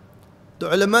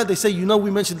 The ulama, they say,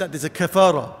 we mentioned that there's a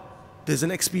kafara, there's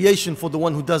an expiation for the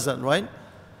one who does that, right?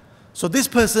 So this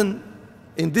person,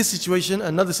 in this situation,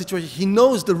 another situation, he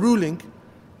knows the ruling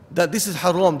that this is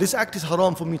haram, this act is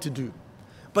haram for me to do.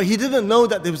 But he didn't know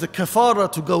that there was a kafara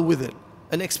to go with it,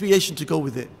 an expiation to go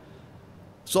with it.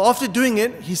 So after doing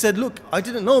it, he said, "Look, I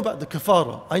didn't know about the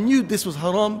kafara. I knew this was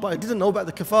haram, but I didn't know about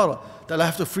the kafara, that I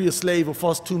have to free a slave or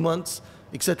fast 2 months,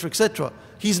 etc., etc."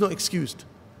 He's not excused.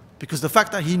 Because the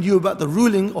fact that he knew about the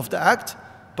ruling of the act,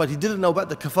 but he didn't know about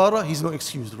the kafara, he's not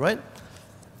excused, right?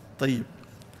 طيب.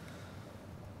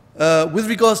 With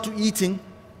regards to eating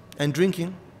and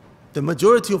drinking, the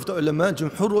majority of the ulama,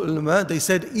 jumhur ulama, they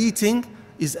said eating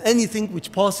is anything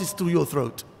which passes through your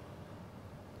throat.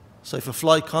 So if a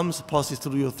fly comes, it passes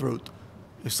through your throat.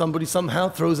 If somebody somehow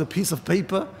throws a piece of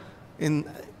paper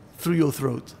through your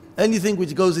throat, anything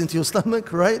which goes into your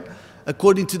stomach, right?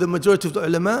 According to the majority of the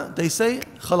ulama, they say,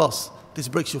 khalas, this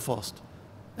breaks your fast.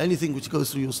 Anything which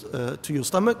goes through to your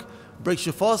stomach breaks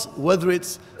your fast, whether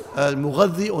it's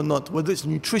mughadhi or not, whether it's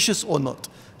nutritious or not.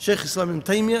 Shaykh Islam ibn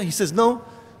Taymiyyah, he says, no,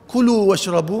 kulu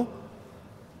washrabu,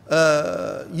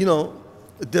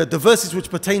 the verses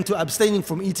which pertain to abstaining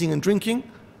from eating and drinking,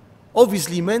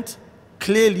 obviously meant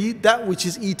clearly that which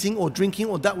is eating or drinking,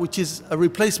 or that which is a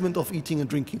replacement of eating and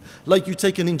drinking. Like you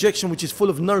take an injection which is full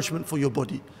of nourishment for your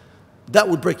body. That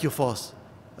would break your fast,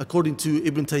 according to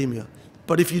Ibn Taymiyyah.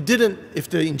 But if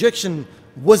the injection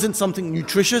wasn't something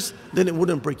nutritious, then it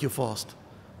wouldn't break your fast.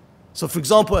 So for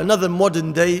example, another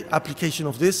modern day application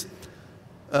of this,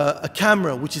 a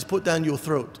camera which is put down your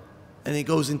throat and it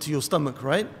goes into your stomach,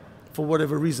 right? For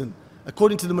whatever reason.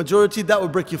 According to the majority, that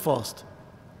would break your fast.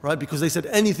 Right? Because they said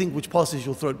anything which passes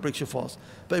your throat breaks your fast.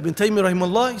 But Ibn Taymiyyah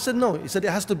rahimahullah, he said no. He said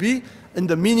it has to be in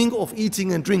the meaning of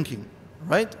eating and drinking.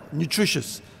 Right?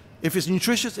 Nutritious. If it's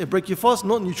nutritious, it breaks your fast.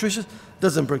 Not nutritious,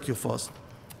 doesn't break your fast.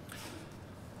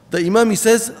 The Imam, he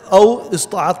says, أو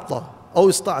استعطى أو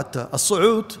استعطى.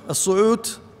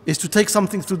 As-su'ud is to take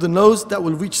something through the nose that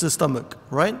will reach the stomach.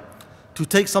 Right? To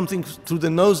take something through the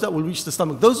nose that will reach the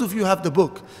stomach. Those of you who have the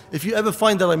book, if you ever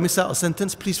find that I miss out a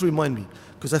sentence, please remind me.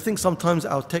 Because I think sometimes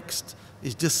our text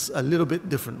is just a little bit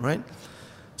different, right?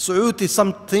 Su'ud is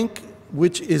something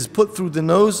which is put through the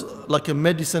nose like a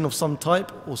medicine of some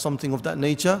type or something of that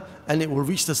nature, and it will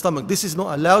reach the stomach. This is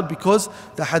not allowed because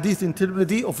the hadith in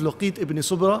Tirmidhi of Luqit ibn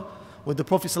Subra, where the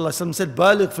Prophet ﷺ said,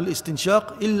 "Baligh fil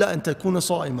istinshaq illa an takuna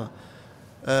sa'ima."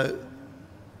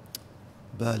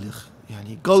 Baligh,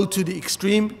 yani go to the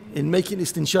extreme in making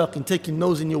istinshaq, in taking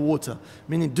nose in your water,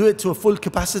 meaning do it to a full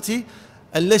capacity,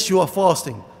 unless you are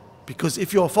fasting. Because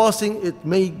if you are fasting, it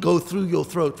may go through your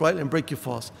throat, right, and break your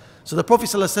fast. So the Prophet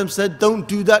ﷺ said, don't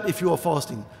do that if you are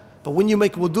fasting. But when you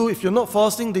make wudu, if you're not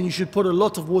fasting, then you should put a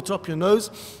lot of water up your nose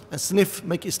and sniff,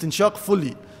 make istinshaq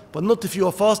fully. But not if you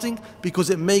are fasting, because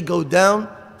it may go down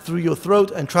through your throat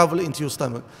and travel into your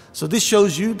stomach. So this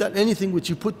shows you that anything which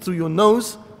you put through your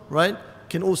nose, right,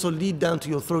 can also lead down to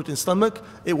your throat and stomach.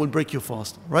 It will break your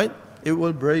fast, right? It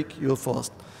will break your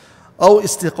fast. Aw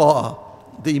istiqa'a.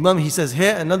 The Imam, he says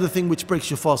here, another thing which breaks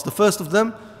your fast. The first of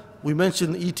them, we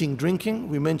mentioned eating, drinking.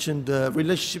 We mentioned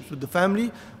relationships with the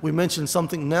family. We mentioned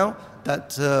something now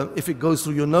that if it goes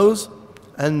through your nose,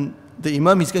 and the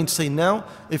Imam is going to say now,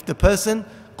 if the person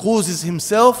causes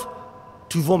himself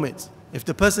to vomit. If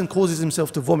the person causes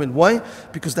himself to vomit. Why?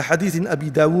 Because the hadith in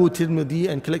Abi Dawood, Tirmidhi,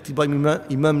 and collected by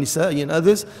Imam Nisa'i and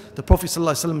others, the Prophet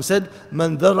ﷺ said,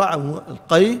 "Man dhara'ahu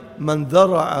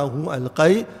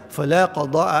al-qay, fala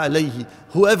qada'a alayhi."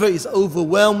 Whoever is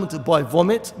overwhelmed by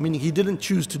vomit, meaning he didn't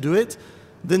choose to do it,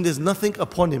 then there's nothing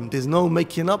upon him. There's no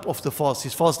making up of the fast.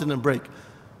 His fast didn't break.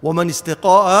 وَمَنْ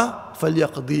اسْتَقَاءَ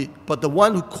فَلْيَقْضِي. But the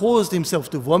one who caused himself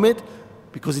to vomit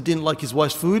because he didn't like his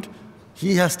wife's food,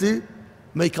 he has to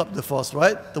make up the fast,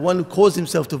 right? The one who caused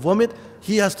himself to vomit,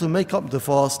 he has to make up the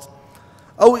fast.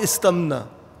 أو istamna.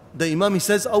 The Imam, he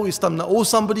says, أو istamna. Or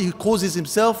somebody who causes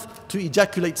himself to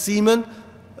ejaculate semen,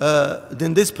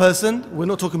 then this person, we're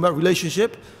not talking about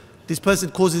relationship, this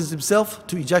person causes himself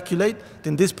to ejaculate,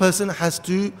 then this person has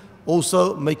to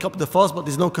also make up the fast, but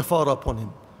there's no kafara upon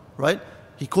him, right?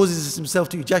 He causes himself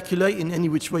to ejaculate in any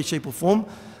which way, shape or form.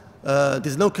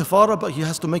 There's no kafara, but he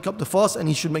has to make up the fast, and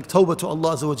he should make tawbah to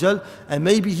Allah Azza wa Jal, and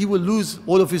maybe he will lose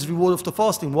all of his reward of the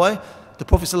fasting. Why? The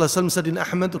Prophet ﷺ said in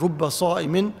Ahmad, رُبَّ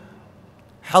صَائِمٍ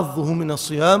حَظُّهُ مِنَ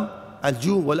الصِّيَامِ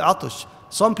الْجُوعُ وَالْعَطْشِ.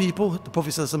 Some people, the Prophet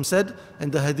ﷺ said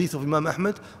in the hadith of Imam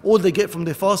Ahmad, all they get from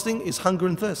their fasting is hunger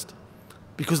and thirst,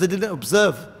 because they didn't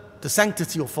observe the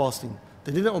sanctity of fasting.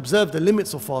 They didn't observe the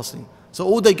limits of fasting. So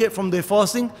all they get from their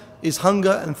fasting is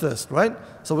hunger and thirst, right?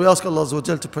 So we ask Allah Azza wa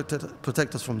Jal to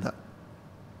protect us from that.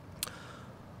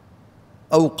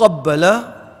 أو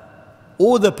قبل,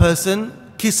 or the person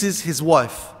kisses his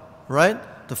wife,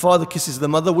 right? The father kisses the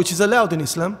mother, which is allowed in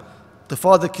Islam. The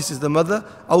father kisses the mother.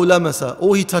 أو لمس,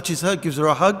 or he touches her, gives her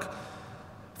a hug.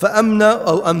 فأمنى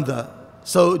أو أمذى.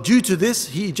 So due to this,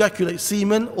 he ejaculates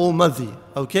semen or madhi,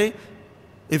 okay?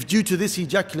 If due to this he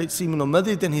ejaculates semen or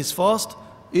madhi, then his fast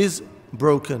is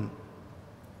broken.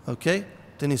 Okay?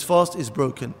 Then his fast is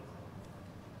broken.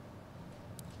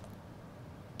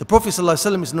 The Prophet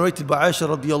ﷺ is narrated by Aisha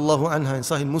radiallahu anha in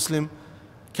Sahih Muslim.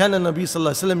 كان النبي صلى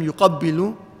الله عليه وسلم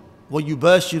يقبل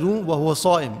ويباشر وهو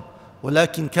صائم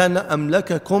ولكن كان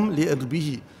أملككم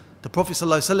لإربه. The Prophet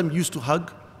ﷺ used to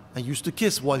hug and used to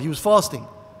kiss while he was fasting.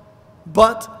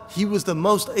 But he was the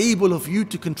most able of you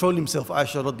to control himself,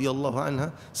 Aisha radiallahu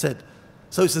anha said.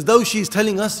 So it's as though she is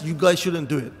telling us, you guys shouldn't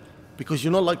do it, because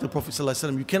you're not like the Prophet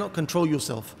ﷺ. You cannot control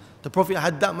yourself. The Prophet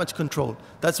had that much control.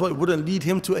 That's why it wouldn't lead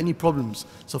him to any problems.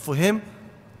 So for him,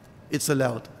 it's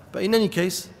allowed. But in any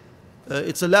case,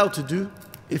 it's allowed to do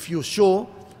if you're sure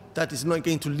that it's not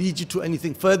going to lead you to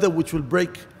anything further which will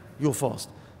break your fast.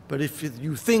 But if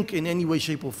you think in any way,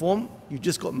 shape or form, you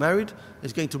just got married,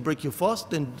 it's going to break your fast,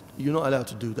 then you're not allowed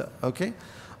to do that, okay?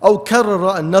 أو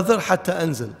كرر النظر حتى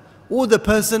أنزل. Or the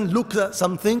person looks at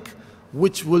something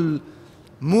which will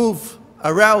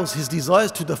arouse his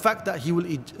desires to the fact that he will,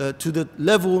 to the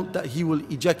level that he will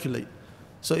ejaculate.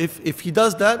 So if he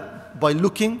does that by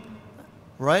looking,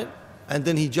 right, and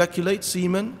then he ejaculates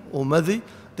semen or madhi,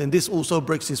 then this also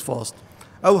breaks his fast.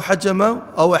 أو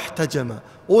حجم أو احتجم.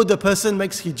 Or the person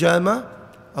makes hijama,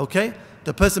 okay?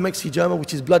 The person makes hijama,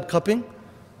 which is blood cupping,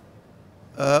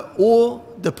 or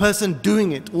the person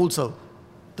doing it also.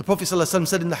 The Prophet ﷺ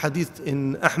said in the hadith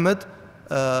in Ahmad,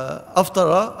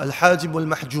 أفطر الحاجب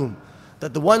والمحجوم,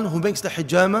 that the one who makes the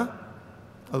hijama,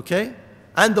 okay,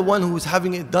 and the one who is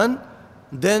having it done,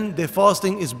 then their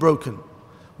fasting is broken.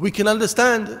 We can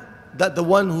understand that the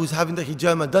one who is having the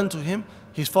hijama done to him,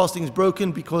 his fasting is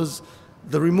broken because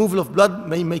the removal of blood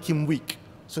may make him weak.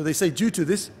 So they say due to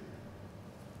this,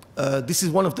 this is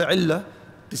one of the illah,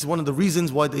 this is one of the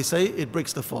reasons why they say it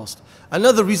breaks the fast.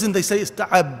 Another reason they say is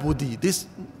ta'abbudi. This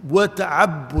word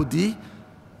ta'abbudi,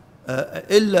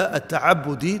 illa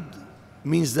at-ta'abbudi,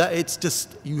 means that it's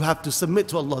just, you have to submit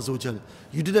to Allah Azza wa Jal.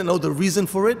 You didn't know the reason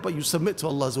for it, but you submit to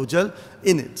Allah Azza wa Jal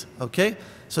in it, okay?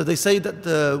 So they say that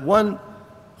the one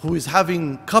who is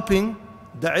having cupping,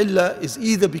 the illah is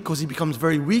either because he becomes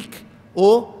very weak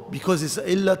or because it's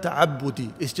illah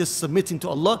ta'abbudi. It's just submitting to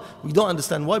Allah. We don't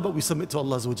understand why, but we submit to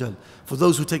Allah Azza wa Jal, for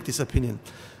those who take this opinion.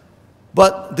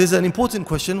 But there's an important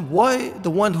question: why the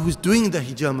one who is doing the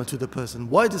hijama to the person,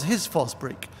 why does his fast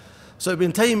break? So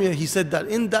Ibn Taymiyyah, he said that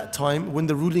in that time when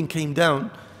the ruling came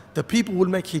down, the people would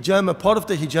make hijama. Part of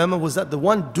the hijama was that the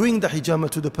one doing the hijama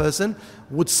to the person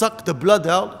would suck the blood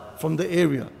out from the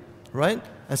area, right?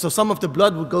 And so some of the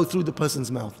blood would go through the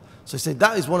person's mouth. So he said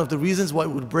that is one of the reasons why it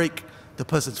would break the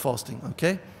person's fasting,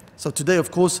 okay? So today,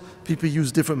 of course, people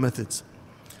use different methods.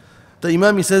 The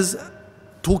Imam, he says,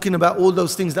 talking about all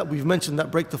those things that we've mentioned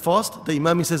that break the fast, the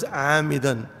Imam, he says,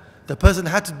 amidan. The person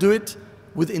had to do it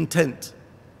with intent,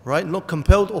 right? Not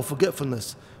compelled or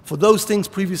forgetfulness. For those things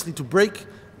previously to break,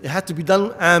 it had to be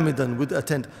done amidan, with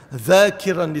intent.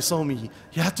 Dhakiran li sawmihi.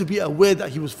 He had to be aware that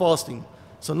he was fasting.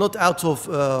 So not out of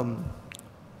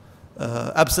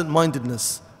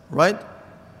absent-mindedness, right?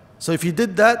 So if he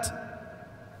did that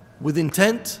with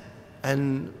intent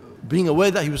and being aware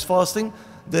that he was fasting,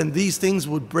 then these things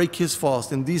would break his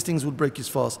fast, and these things would break his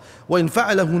fast. وَإِن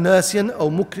فَعَلَهُ نَاسِيًا أَوْ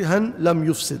مُكْرِهًا لَمْ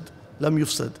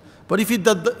يُفْسِدْ. But if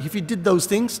he did those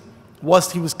things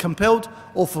whilst he was compelled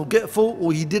or forgetful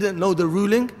or he didn't know the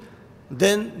ruling,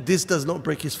 then this does not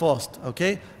break his fast,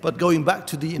 okay? But going back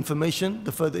to the information,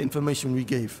 the further information we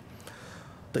gave.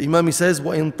 The Imam, he says,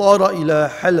 وَإِن طَارَ إِلَى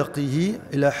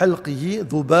حَلْقِهِ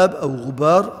ذُبَابْ أَوْ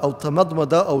غُبَارْ أَوْ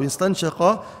تَمَضْمَدَ أَوْ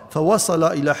اسْتَنْشَقَ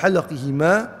فَوَصَلَ إِلَى حَلَقِهِ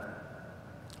مَا.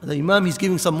 The Imam, he's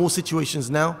giving some more situations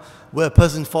now where a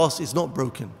person's fast is not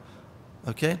broken,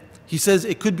 okay? He says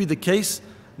it could be the case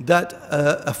that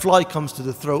a fly comes to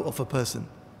the throat of a person.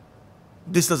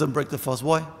 This doesn't break the fast.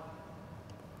 Why?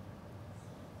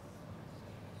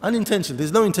 Unintentional.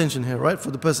 There's no intention here, right,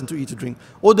 for the person to eat or drink.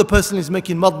 Or the person is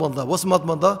making madmada. What's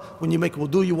madmada? When you make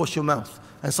wudu, you wash your mouth,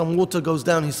 and some water goes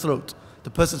down his throat. The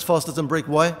person's fast doesn't break.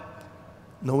 Why?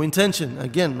 No intention.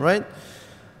 Again, right?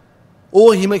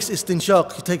 Or he makes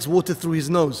istinshaq. He takes water through his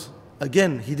nose.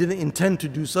 Again, he didn't intend to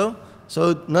do so.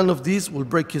 So none of these will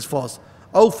break his fast.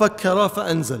 أو فكر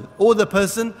فأنزل. Or the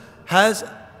person has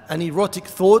an erotic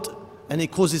thought and it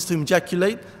causes to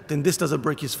ejaculate, then this doesn't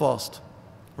break his fast.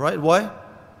 Right? Why?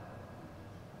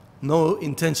 No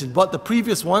intention. But the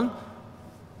previous one,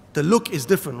 the look is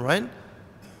different, right?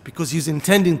 Because he's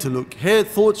intending to look. Here,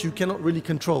 thoughts you cannot really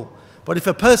control. But if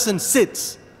a person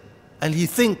sits and he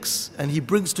thinks and he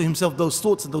brings to himself those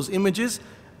thoughts and those images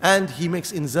and he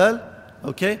makes inzal,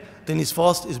 okay, then his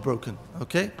fast is broken,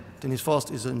 okay? Then his fast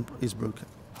is broken.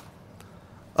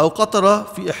 أو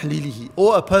قطر في إحليله.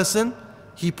 Or a person,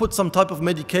 he puts some type of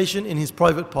medication in his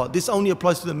private part. This only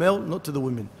applies to the male, not to the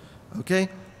women, okay?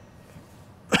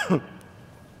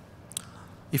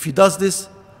 If he does this,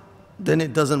 then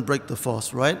it doesn't break the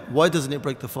fast, right? Why doesn't it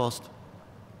break the fast?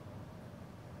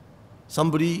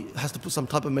 Somebody has to put some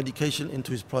type of medication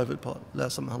into his private part. La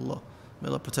samahullah. May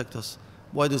Allah protect us.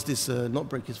 Why does this not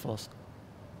break his fast?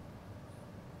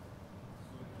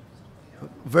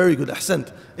 Very good,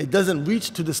 ahsant. It doesn't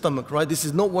reach to the stomach, right? This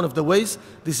is not one of the ways.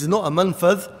 This is not a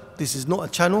manfadh. This is not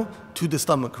a channel to the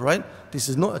stomach, right? This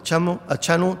is not a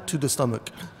channel to the stomach.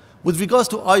 With regards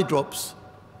to eye drops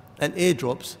and ear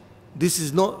drops, this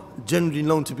is not generally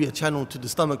known to be a channel to the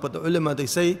stomach, but the ulama, they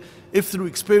say, if through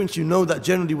experience you know that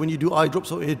generally when you do eye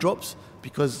drops or ear drops,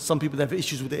 because some people have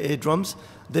issues with their eardrums,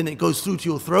 then it goes through to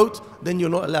your throat, then you're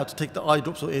not allowed to take the eye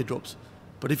drops or ear drops.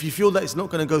 But if you feel that it's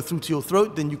not going to go through to your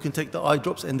throat, then you can take the eye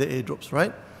drops and the ear drops,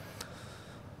 right?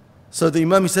 So the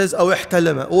Imam, he says, أو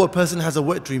احتلم, or a person has a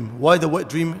wet dream. Why the wet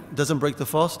dream doesn't break the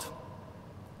fast?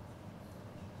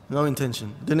 No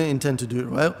intention. Didn't intend to do it,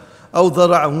 right? أو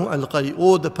ضرعه القي,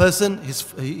 or the person,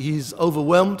 he's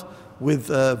overwhelmed with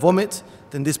vomit,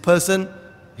 then this person,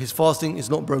 his fasting is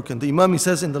not broken. The Imam, he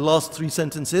says in the last three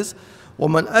sentences,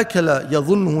 وَمَنْ أَكَلَ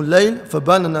يَظُنُّهُ اللَّيْلِ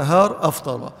فَبَانَ النَّهَارِ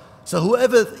أَفْطَرَ. So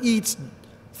whoever eats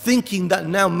thinking that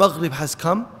now Maghrib has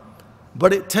come,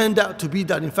 but it turned out to be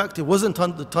that in fact it wasn't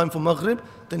the time for Maghrib,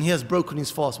 then he has broken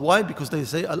his fast. Why? Because they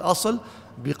say al-asl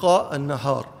biqa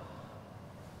an-nahar.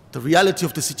 The reality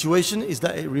of the situation is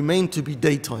that it remained to be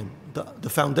daytime. The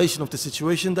foundation of the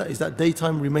situation is that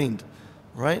daytime remained,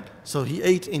 right? So he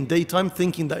ate in daytime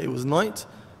thinking that it was night,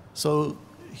 so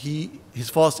his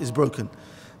fast is broken.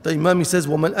 The Imam, he says,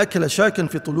 وَمَنْ أَكَلَ شَاكًا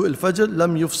فِي طُلُوءِ الْفَجْرِ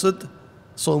لَمْ يُفْسِدْ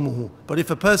صَوْمُهُ. But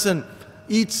if a person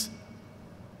eats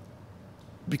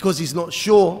because he's not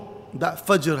sure that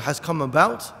Fajr has come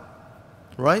about,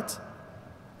 right?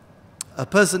 A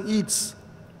person eats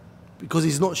because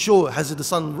he's not sure, has the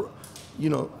sun,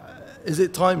 is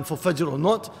it time for Fajr or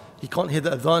not? He can't hear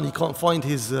the adhan, he can't find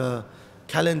his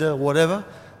calendar or whatever.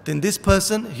 Then this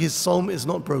person, his Sawm is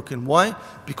not broken. Why?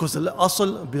 Because the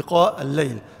asl biqa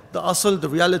al-layl. The asl, the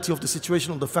reality of the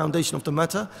situation, of the foundation of the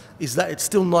matter, is that it's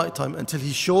still night time until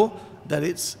he's sure that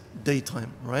it's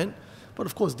daytime, right? But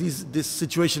of course, this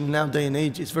situation now, day and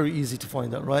age, it's very easy to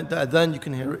find out, right? The adhan, you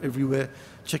can hear it everywhere.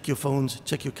 Check your phones,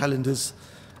 check your calendars.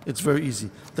 It's very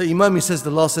easy. The Imam, he says, the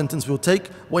last sentence we'll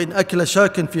take, وَإِنْ أَكْلَ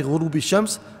شَاكًا فِي غُرُوبِ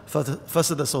الشَّمْسِ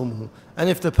فَسَدَ صَوْمُهُ. And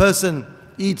if the person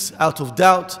eats out of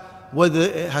doubt whether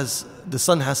the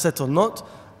sun has set or not,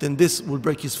 then this will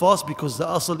break his fast, because the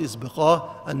asl is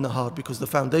biqa and nahar, because the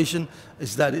foundation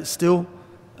is that it's still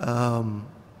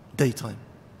daytime.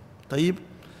 Tayyib?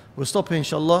 We'll stop here,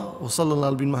 inshallah. Wa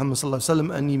sallallahu ala Muhammad sallallahu alaihi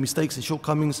wasallam. Any mistakes and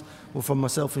shortcomings were from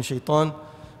myself and shaitan.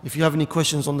 If you have any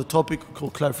questions on the topic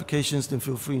or clarifications, then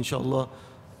feel free, inshallah.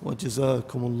 Wa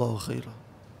jazakumullahu khairah.